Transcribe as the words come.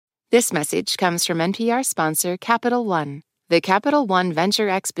This message comes from NPR sponsor Capital One. The Capital One Venture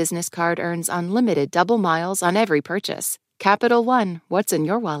X business card earns unlimited double miles on every purchase. Capital One, what's in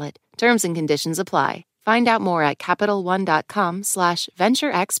your wallet? Terms and conditions apply. Find out more at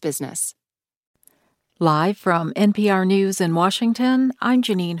CapitalOne.com/VentureXBusiness. Live from NPR News in Washington, I'm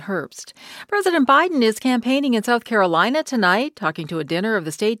Janine Herbst. President Biden is campaigning in South Carolina tonight, talking to a dinner of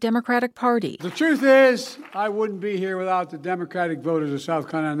the state Democratic Party. The truth is, I wouldn't be here without the Democratic voters of South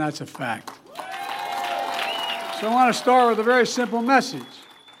Carolina, and that's a fact. So I want to start with a very simple message.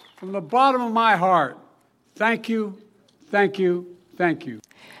 From the bottom of my heart, thank you, thank you, thank you.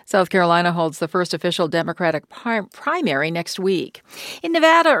 South Carolina holds the first official Democratic primary next week. In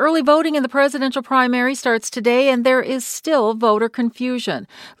Nevada, early voting in the presidential primary starts today, and there is still voter confusion.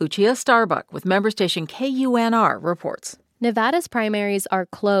 Lucia Starbuck with member station KUNR reports. Nevada's primaries are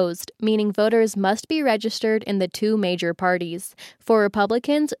closed, meaning voters must be registered in the two major parties. For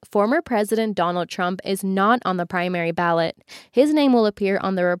Republicans, former President Donald Trump is not on the primary ballot. His name will appear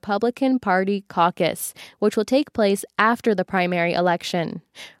on the Republican Party caucus, which will take place after the primary election.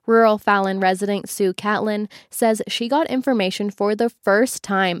 Rural Fallon resident Sue Catlin says she got information for the first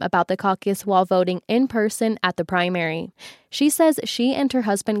time about the caucus while voting in person at the primary. She says she and her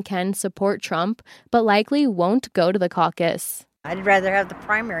husband Ken support Trump, but likely won't go to the caucus. I'd rather have the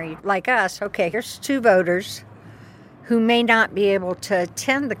primary like us. Okay, here's two voters who may not be able to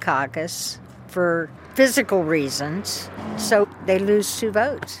attend the caucus for physical reasons, so they lose two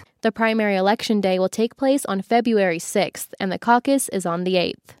votes. The primary election day will take place on February 6th, and the caucus is on the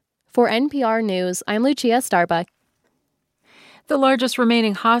 8th. For NPR News, I'm Lucia Starbuck. The largest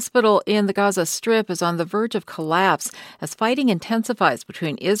remaining hospital in the Gaza Strip is on the verge of collapse as fighting intensifies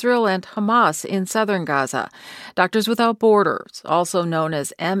between Israel and Hamas in southern Gaza. Doctors Without Borders, also known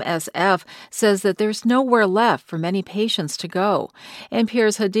as MSF, says that there's nowhere left for many patients to go.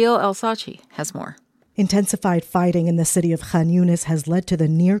 NPR's Hadil El-Sachi has more. Intensified fighting in the city of Khan Yunis has led to the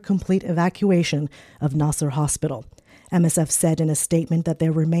near-complete evacuation of Nasser Hospital. MSF said in a statement that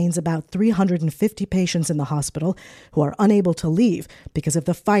there remains about 350 patients in the hospital who are unable to leave because of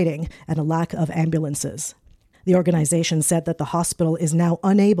the fighting and a lack of ambulances. The organization said that the hospital is now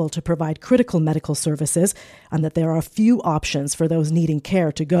unable to provide critical medical services and that there are few options for those needing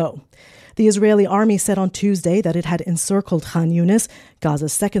care to go. The Israeli army said on Tuesday that it had encircled Khan Yunis,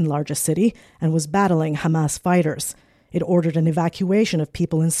 Gaza's second largest city, and was battling Hamas fighters. It ordered an evacuation of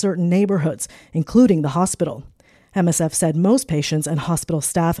people in certain neighborhoods, including the hospital. MSF said most patients and hospital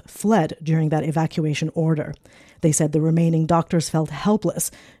staff fled during that evacuation order. They said the remaining doctors felt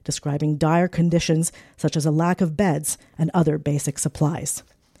helpless, describing dire conditions such as a lack of beds and other basic supplies.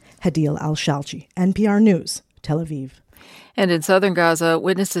 Hadil Al-Shalchi, NPR News, Tel Aviv. And in southern Gaza,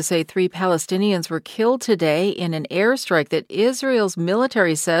 witnesses say 3 Palestinians were killed today in an airstrike that Israel's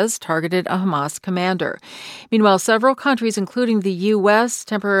military says targeted a Hamas commander. Meanwhile, several countries, including the U.S.,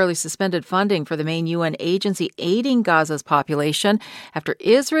 temporarily suspended funding for the main UN agency aiding Gaza's population after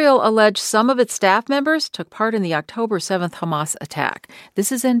Israel alleged some of its staff members took part in the October 7th Hamas attack.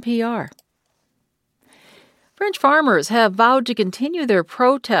 This is NPR. French farmers have vowed to continue their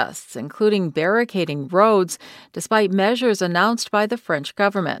protests, including barricading roads, despite measures announced by the French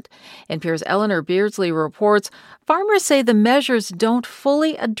government. NPR's Eleanor Beardsley reports farmers say the measures don't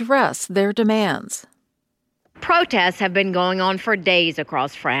fully address their demands. Protests have been going on for days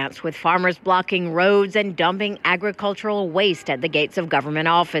across France, with farmers blocking roads and dumping agricultural waste at the gates of government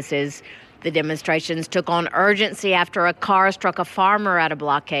offices. The demonstrations took on urgency after a car struck a farmer at a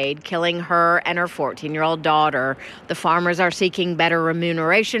blockade, killing her and her 14-year-old daughter. The farmers are seeking better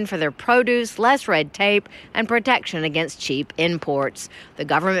remuneration for their produce, less red tape, and protection against cheap imports. The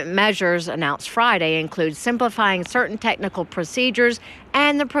government measures announced Friday include simplifying certain technical procedures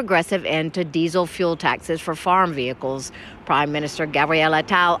and the progressive end to diesel fuel taxes for farm vehicles. Prime Minister Gabriel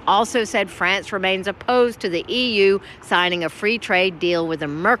Attal also said France remains opposed to the EU signing a free trade deal with the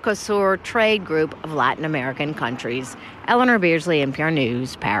Mercosur trade group of Latin American countries. Eleanor Beardsley, NPR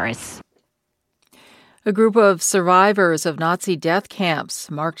News, Paris. A group of survivors of Nazi death camps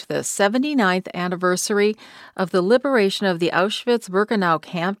marked the 79th anniversary of the liberation of the Auschwitz-Birkenau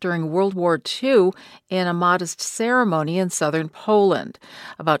camp during World War II in a modest ceremony in southern Poland.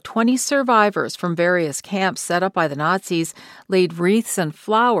 About 20 survivors from various camps set up by the Nazis laid wreaths and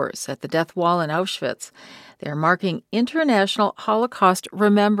flowers at the death wall in Auschwitz. They're marking International Holocaust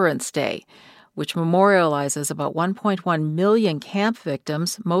Remembrance Day, which memorializes about 1.1 million camp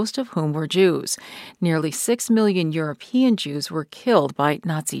victims, most of whom were Jews. Nearly 6 million European Jews were killed by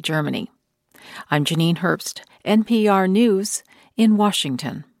Nazi Germany. I'm Janine Herbst, NPR News in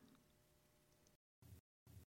Washington.